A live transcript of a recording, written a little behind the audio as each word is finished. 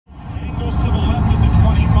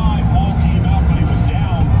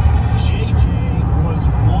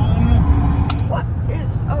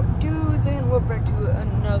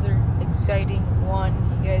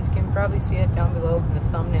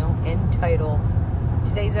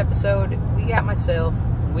today's episode, we got myself,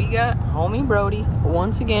 we got homie Brody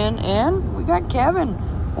once again, and we got Kevin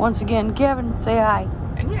once again. Kevin, say hi.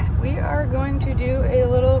 And yeah, we are going to do a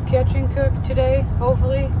little catch and cook today.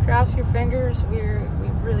 Hopefully, cross your fingers. We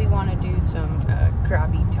really want to do some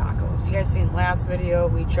crappie tacos. You guys seen last video,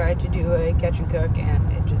 we tried to do a catch and cook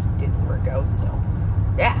and it just didn't work out. So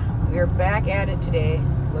yeah, we are back at it today,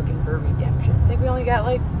 looking for redemption. I think we only got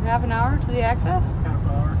like half an hour to the access. Half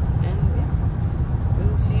hour. And yeah, we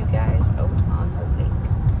will see you guys out on the lake.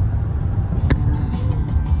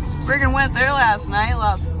 Friggin' went there last night,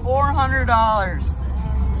 lost $400.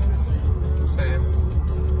 Same.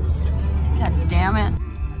 God damn it.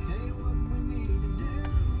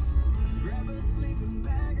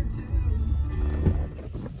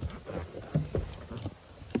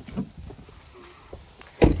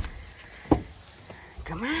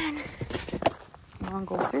 Come on. You wanna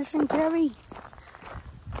go fishing, Kevy?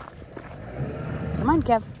 Come on,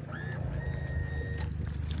 Kev.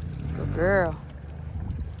 Good girl.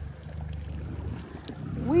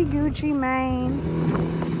 We Gucci Mane.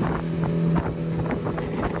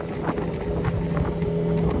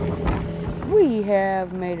 We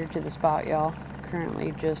have made it to the spot, y'all.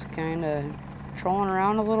 Currently just kind of trolling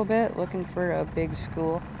around a little bit, looking for a big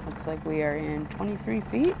school. Looks like we are in 23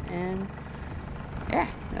 feet, and yeah,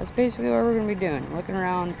 that's basically what we're going to be doing. Looking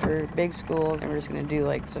around for big schools, and we're just going to do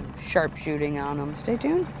like some sharpshooting on them. Stay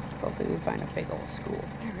tuned. Hopefully we find a big old school.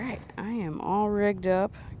 Alright, I am all rigged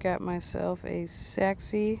up. Got myself a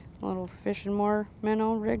sexy little fishnmore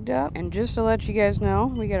minnow rigged up. And just to let you guys know,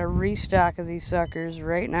 we got a restock of these suckers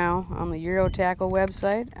right now on the Euro Tackle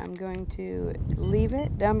website. I'm going to leave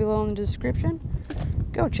it down below in the description.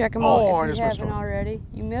 Go check them out if you haven't already.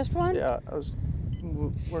 You missed one? Yeah, I was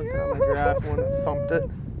working on my draft when it thumped it.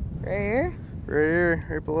 Right here? Right here,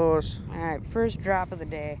 right below us. Alright, first drop of the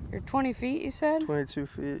day. You're 20 feet, you said? 22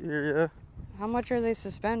 feet here, yeah. How much are they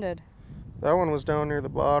suspended? That one was down near the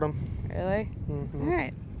bottom. Really? Mm-hmm.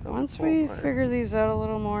 Alright, once we figure these out a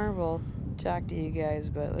little more, we'll talk to you guys,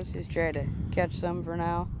 but let's just try to catch some for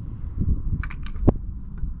now.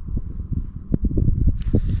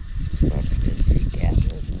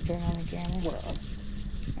 Turn on the camera.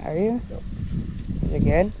 Are you? Yep. Is it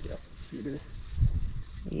good? Yep. Eater.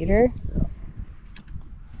 Eater? Yeah.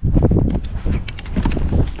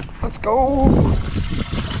 Let's go!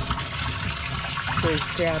 First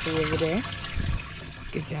crappie of the day.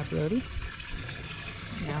 Good job, Brody.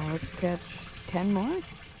 Now let's catch 10 more.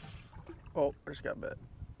 Oh, I just got bit.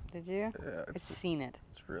 Did you? Yeah. It's seen it.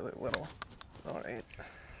 It's really little. No, it ain't.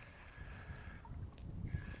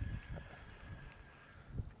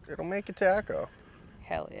 It'll make a taco.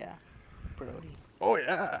 Hell yeah. Brody. Oh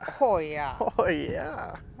yeah. Oh yeah. Oh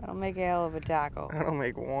yeah. That'll make a hell of a taco. That'll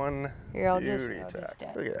make one Here, I'll beauty just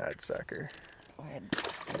taco. Look at that sucker. Go ahead.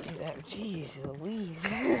 Do that. Jeez Louise.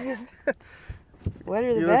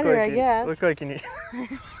 Wetter the You better, I you guess. Look like you need.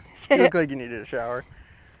 You look like you needed a shower.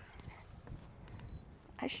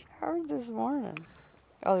 I showered this morning.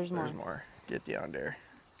 Oh, there's more. There's more. Get down there.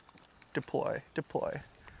 Deploy. Deploy.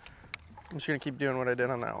 I'm just gonna keep doing what I did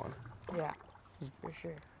on that one. Yeah, for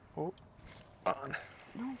sure. Oh, on.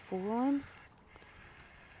 No fooling.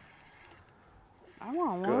 I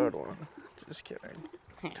want one. Good one. Just kidding.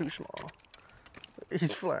 Too small.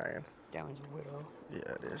 He's flying. That one's a widow.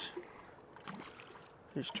 Yeah, it is.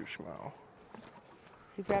 He's too small.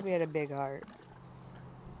 He probably had a big heart.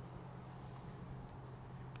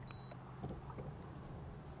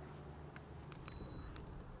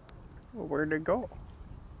 Well, where'd it go?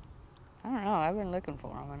 I don't know. I've been looking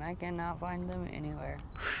for them, and I cannot find them anywhere.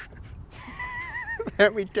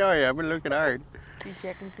 Let me tell you, I've been looking hard. You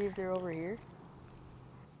check and see if they're over here.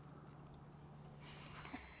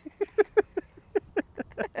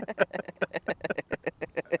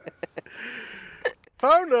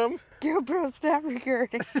 Found them. GoPro, stop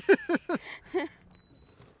recording.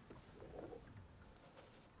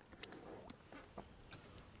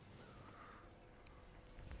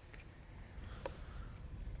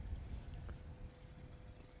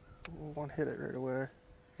 One hit it right away.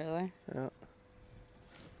 Really? Yeah.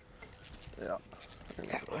 Yeah.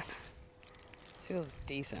 That one. This feels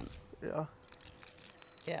decent. Yeah.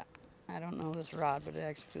 Yeah. I don't know this rod, but it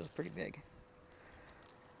actually feels pretty big.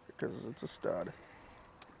 Because it's a stud.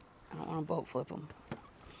 I don't want to boat flip them.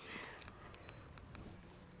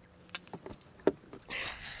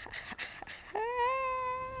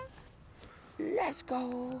 Let's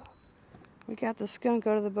go. We got the skunk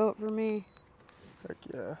out of the boat for me. Heck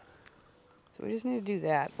yeah. So we just need to do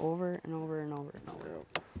that over and over and over and over.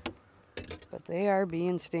 Yep. But they are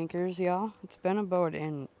being stinkers, y'all. It's been about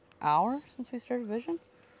an hour since we started fishing.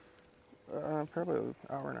 Probably an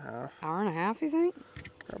hour and a half. Hour and a half, you think?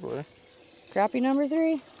 Probably. Crappie number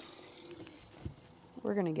 3?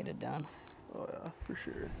 We're gonna get it done. Oh yeah, for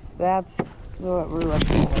sure. That's what we're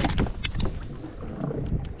looking for.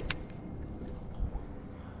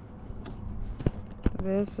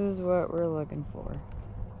 This is what we're looking for.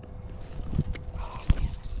 Oh, damn it.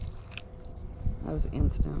 That was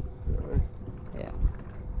instant. Really? Yeah.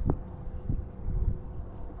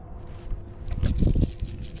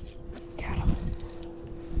 Got him.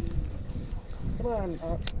 Come on.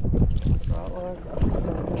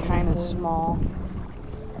 Kind of small.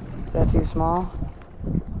 Is that too small?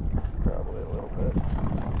 Probably a little bit.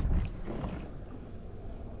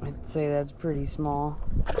 I'd say that's pretty small.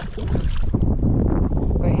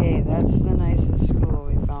 But hey, that's the nicest school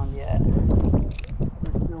we found yet.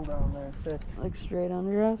 There's still down there, thick. Like straight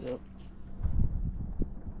under us? Yep.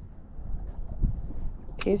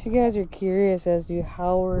 In case you guys are curious as to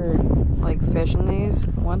how we're like fishing these,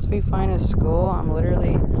 once we find a school, I'm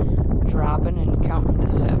literally dropping and counting to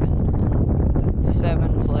 7. And the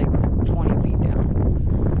 7's like 20 feet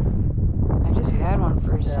down. I just had one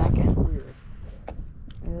for a second. Weird.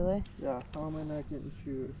 Really? Yeah, how am I not getting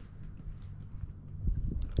chewed?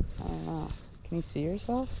 I don't know. Can you see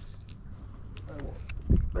yourself? I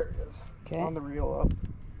won't. There it is. Okay. On the reel up.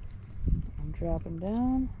 I'm dropping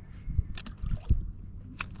down.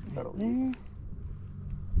 That'll Right eat.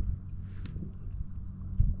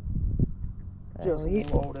 there. Just That'll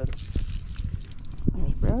eat. loaded.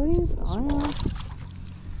 There's brodies. Oh yeah.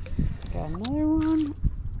 Got another one.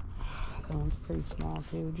 That one's pretty small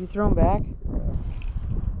too. Would you throw them back? Yeah.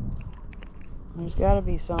 There's got to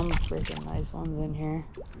be some freaking nice ones in here.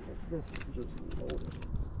 This is just loaded.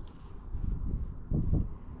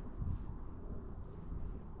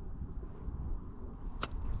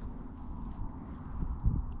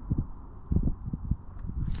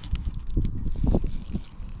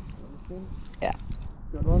 Yeah.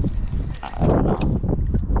 Good one? I don't know.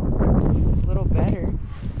 A little better.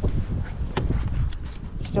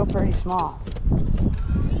 Still pretty small.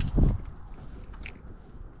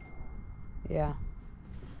 Yeah.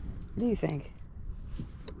 What do you think?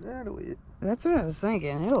 That'll eat. That's what I was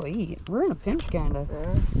thinking. It'll eat. We're in a pinch, kind of.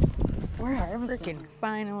 Yeah. We're harvesting.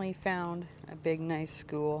 Finally found a big, nice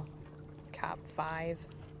school. Cop 5.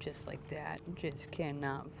 Just like that. Just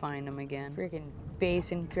cannot find them again. Freaking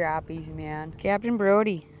basin crappies, man. Captain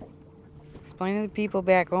Brody, explain to the people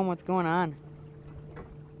back home what's going on.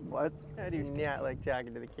 What? I do not like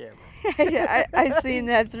talking to the camera. I seen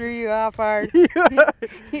that threw you off hard.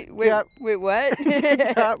 wait, wait, what?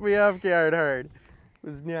 Caught me off guard hard.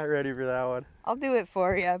 Was not ready for that one. I'll do it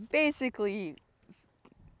for you. Basically.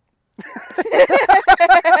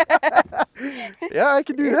 Yeah, I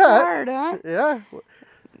can do It's that. hard, huh? Yeah.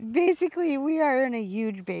 Basically, we are in a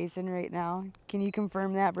huge basin right now. Can you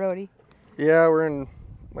confirm that, Brody? Yeah, we're in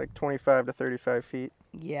like 25 to 35 feet.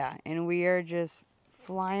 Yeah, and we are just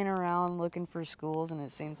flying around looking for schools, and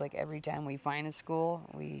it seems like every time we find a school,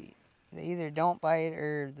 they either don't bite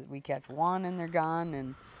or we catch one and they're gone.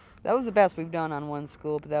 And that was the best we've done on one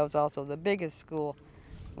school, but that was also the biggest school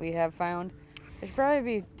we have found. I should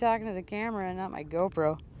probably be talking to the camera and not my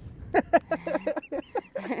GoPro.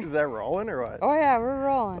 Is that rolling or what? Oh yeah, we're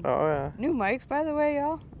rolling. Oh yeah. New mics, by the way,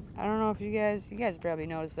 y'all. I don't know if you guys probably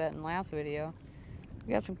noticed that in the last video.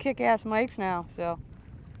 We got some kick-ass mics now, so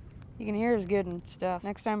you can hear us good and stuff.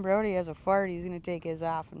 Next time Brody has a fart, he's gonna take his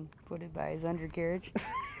off and put it by his undercarriage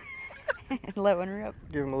and let one rip.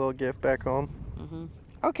 Give him a little gift back home.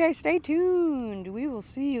 Okay, stay tuned. We will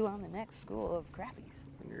see you on the next school of crappies.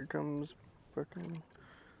 And here comes fucking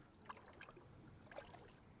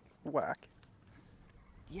whack.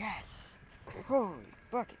 Yes. Holy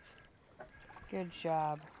buckets. Good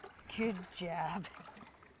job. Good job.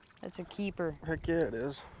 That's a keeper. Heck yeah, it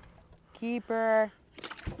is. Keeper.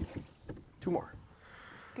 2 more.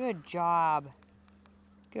 Good job.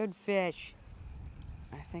 Good fish.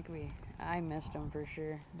 I missed them for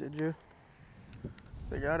sure. Did you?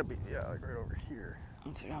 They gotta be, yeah, like right over here.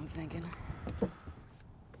 That's what I'm thinking.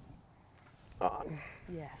 On.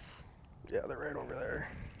 Yes. Yeah, they're right over there.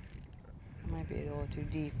 Might be a little too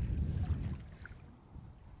deep.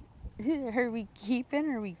 Are we keeping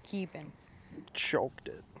or are we keeping? Choked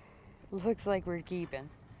it. Looks like we're keeping.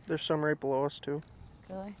 There's some right below us too.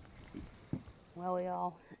 Really? Well,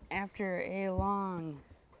 y'all, after a long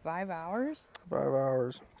 5 hours, 5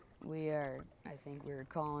 hours. I think we're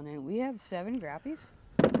calling it. We have 7 crappies.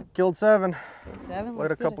 Killed 7. Killed 7. Let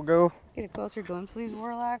Let's a couple go. Get a closer glimpse of these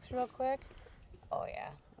warlocks real quick. Oh yeah,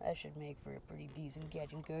 that should make for a pretty decent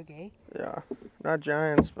catch and cook, eh? Yeah, not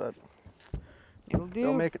giants, but It'll do.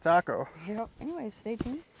 they'll make a taco. Yep. Anyways, stay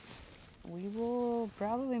tuned. we will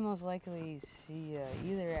probably most likely see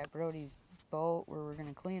either at Brody's boat where we're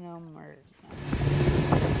gonna clean them, or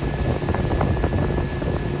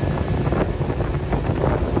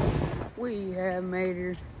we have made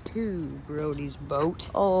her to Brody's boat.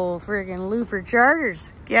 Oh, friggin' Looper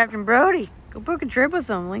Charters, Captain Brody. Go book a trip with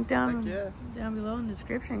them. Link down below in the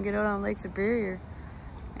description. Get out on Lake Superior.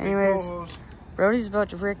 Anyways, Brody's about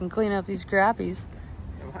to frickin' clean up these crappies.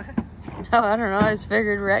 No, I don't know. I just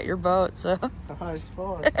figured we're at your boat, so. I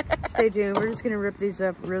suppose. Stay tuned. We're just gonna rip these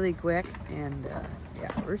up really quick, and yeah,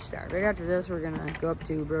 we're starting. Right after this, we're gonna go up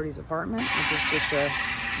to Brody's apartment, which is just a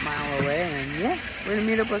mile away, and yeah, we're gonna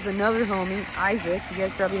meet up with another homie, Isaac. You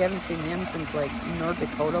guys probably haven't seen him since like North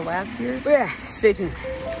Dakota last year. But yeah, stay tuned.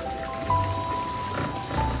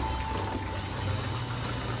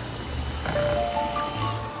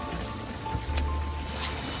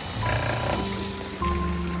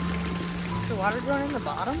 So water's running in the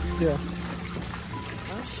bottom? Yeah.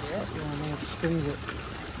 Oh shit. Yeah, man, it spins it.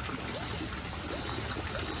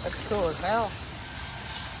 That's cool as hell.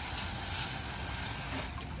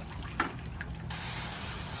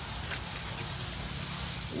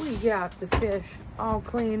 We got the fish all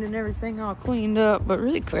clean and everything all cleaned up, but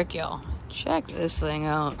really quick, y'all, check this thing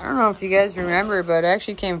out. I don't know if you guys remember, but I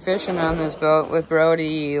actually came fishing on this boat with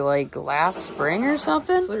Brody like last spring or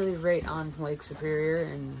something. It's literally right on Lake Superior,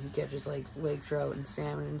 and he catches like lake trout and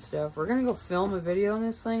salmon and stuff. We're gonna go film a video on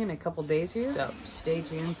this thing in a couple days here, so stay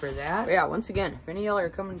tuned for that. But yeah, once again, if any of y'all are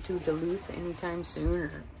coming to Duluth anytime soon,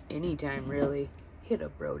 or anytime really, hit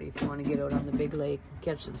up Brody if you want to get out on the big lake,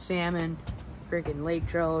 catch some salmon, freaking lake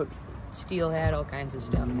trout, steelhead, all kinds of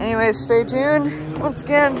stuff. Anyways, stay tuned. Once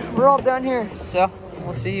again, we're all done here, so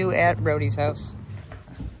we'll see you at Brody's house.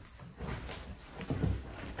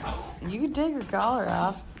 You can take your collar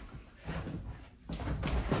off.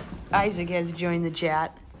 Isaac has joined the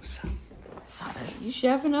chat. Saw that. You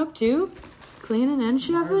chefing up too? Cleaning and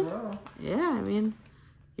chefing? Well. Yeah, I mean,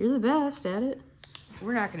 you're the best at it.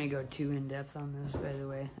 We're not gonna go too in depth on this, by the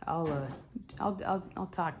way. I'll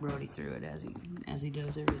talk Brody through it as he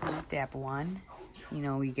does everything. Step one, you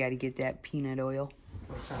know, we got to get that peanut oil.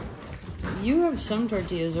 You have some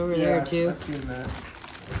tortillas over there too. I've seen that.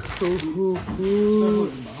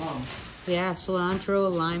 Yeah,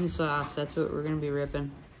 cilantro, lime sauce. That's what we're gonna be ripping.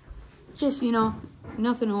 Just, you know,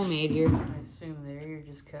 nothing homemade here. I assume there you're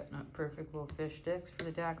just cutting up perfect little fish sticks for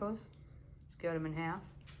the tacos. Let's cut them in half.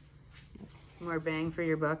 More bang for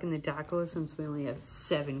your buck in the tacos since we only have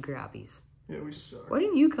 7 crappies. Yeah, we suck. Why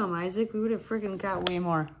didn't you come, Isaac? We would have freaking caught way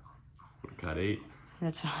more. We caught 8.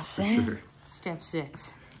 That's what I was saying. Sure. Step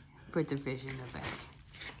 6. Put the fish in the bag.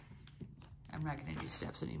 I'm not going to do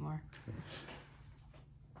steps anymore.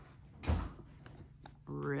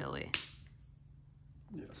 Really?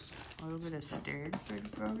 Yes. A little bit of stirred for the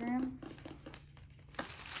program.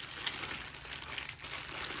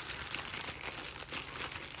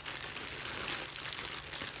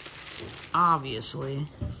 Obviously,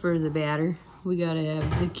 for the batter, we gotta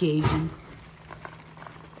have the Cajun.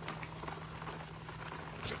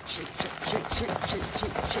 Shake, shake, shake, shake, shake, shake,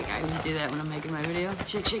 shake, shake. I always do that when I'm making my video.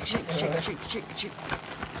 Shake, shake, shake, shake, shake, shake, shake.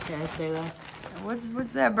 Okay, I say that.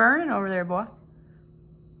 What's that burning over there, boy?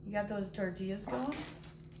 You got those tortillas going?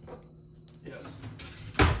 Yes.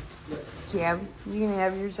 Cab, you gonna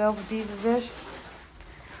have yourself a piece of fish?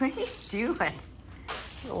 What are you doing?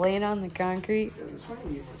 Laying on the concrete?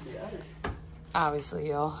 Obviously,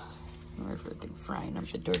 y'all. We're freaking frying up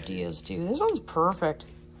the tortillas, too. This one's perfect.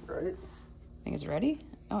 Right? Think it's ready?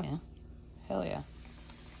 Oh, yeah. Hell yeah.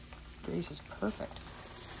 Grease is perfect.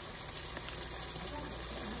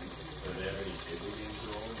 Do they have any table games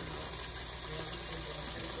rolling?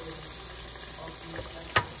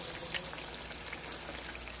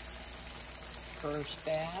 First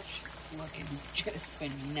batch, looking just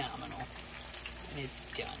phenomenal. And it's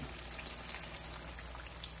done.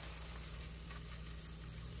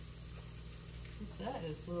 What's that?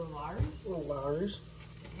 It's little Lars? Little Lowry's.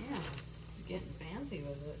 Damn. Getting fancy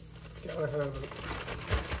with it. Gotta have it.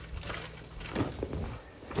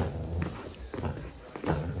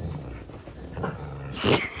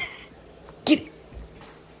 Get it!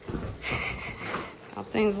 How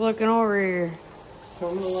things looking over here?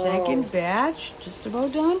 Second batch, just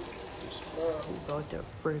about done. About to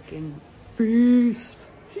freaking feast.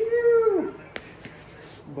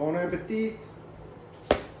 Bon appetit.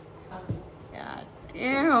 God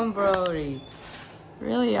damn, Brody.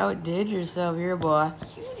 Really outdid yourself here, boy.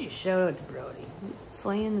 Huge shout out to Brody. He's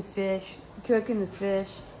flaying the fish, cooking the fish,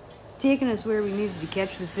 taking us where we needed to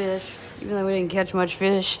catch the fish, even though we didn't catch much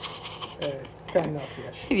fish. Got enough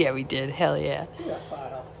fish. Yeah, we did. Hell yeah. Yeah,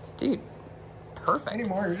 pile. Dude, perfect.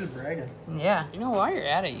 Anymore, you're just bragging. Yeah. You know, while you're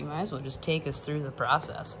at it, you might as well just take us through the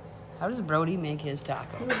process. How does Brody make his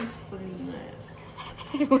taco? What's funny you ask?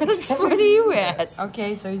 What's funny you ask?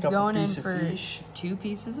 Okay, so he's Couple going in pieces of for fish. 2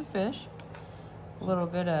 pieces of fish. A little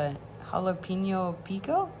bit of jalapeno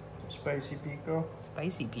pico. Spicy pico.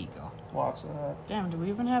 Spicy pico. Lots of that. Damn, do we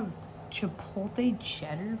even have chipotle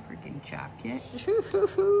cheddar freaking chopped yet?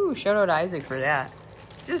 Shoo-hoo-hoo. Shout out Isaac for that.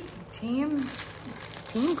 Just team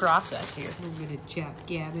process here. A little bit of chopped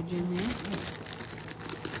cabbage in there.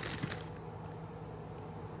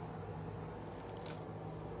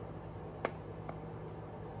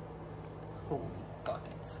 Holy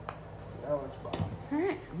buckets. That looks bomb.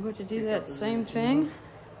 Alright, I'm going to do that same thing.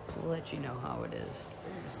 We'll let you know how it is.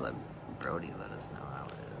 Just let Brody let us know how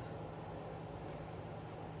it is.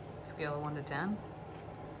 Scale of 1 to 10.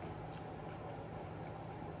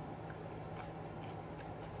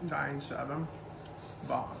 9-7.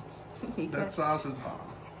 Bomb. You That got- sauce is bomb.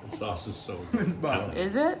 The sauce is so It's good. bomb.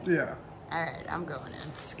 Is it? Yeah. Alright, I'm going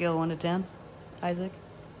in. Scale 1 to 10. Isaac?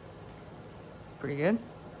 Pretty good?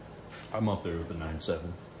 I'm up there with the 9-7.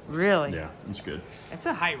 Really? Yeah, it's good. It's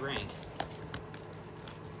a high rank.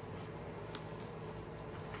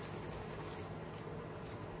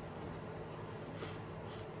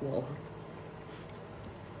 Well,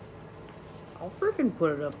 I'll freaking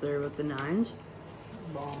put it up there with the 9s.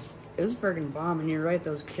 Bomb. It's freaking bomb, and you're right,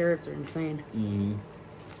 those carrots are insane.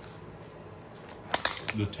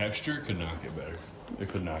 The texture could not get better. It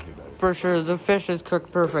could not get better. For sure, the fish is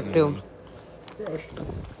cooked perfect too. Fresh.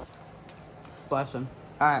 Bless him.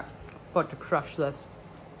 Alright, about to crush this.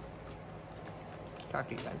 Talk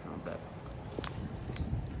to you guys in a bit.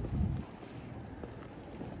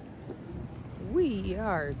 We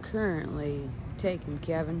are currently taking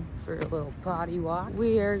Kevin for a little potty walk.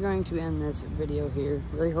 We are going to end this video here.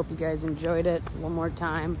 Really hope you guys enjoyed it. One more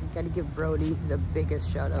time, gotta give Brody the biggest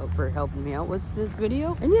shout out for helping me out with this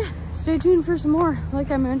video. And yeah, stay tuned for some more. Like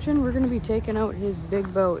I mentioned, we're gonna be taking out his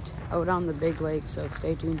big boat out on the big lake, so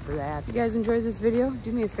stay tuned for that. If you guys enjoyed this video,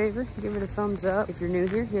 do me a favor, give it a thumbs up. If you're new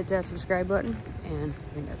here, hit that subscribe button, and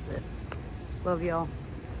I think that's it. Love y'all.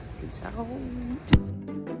 Peace out.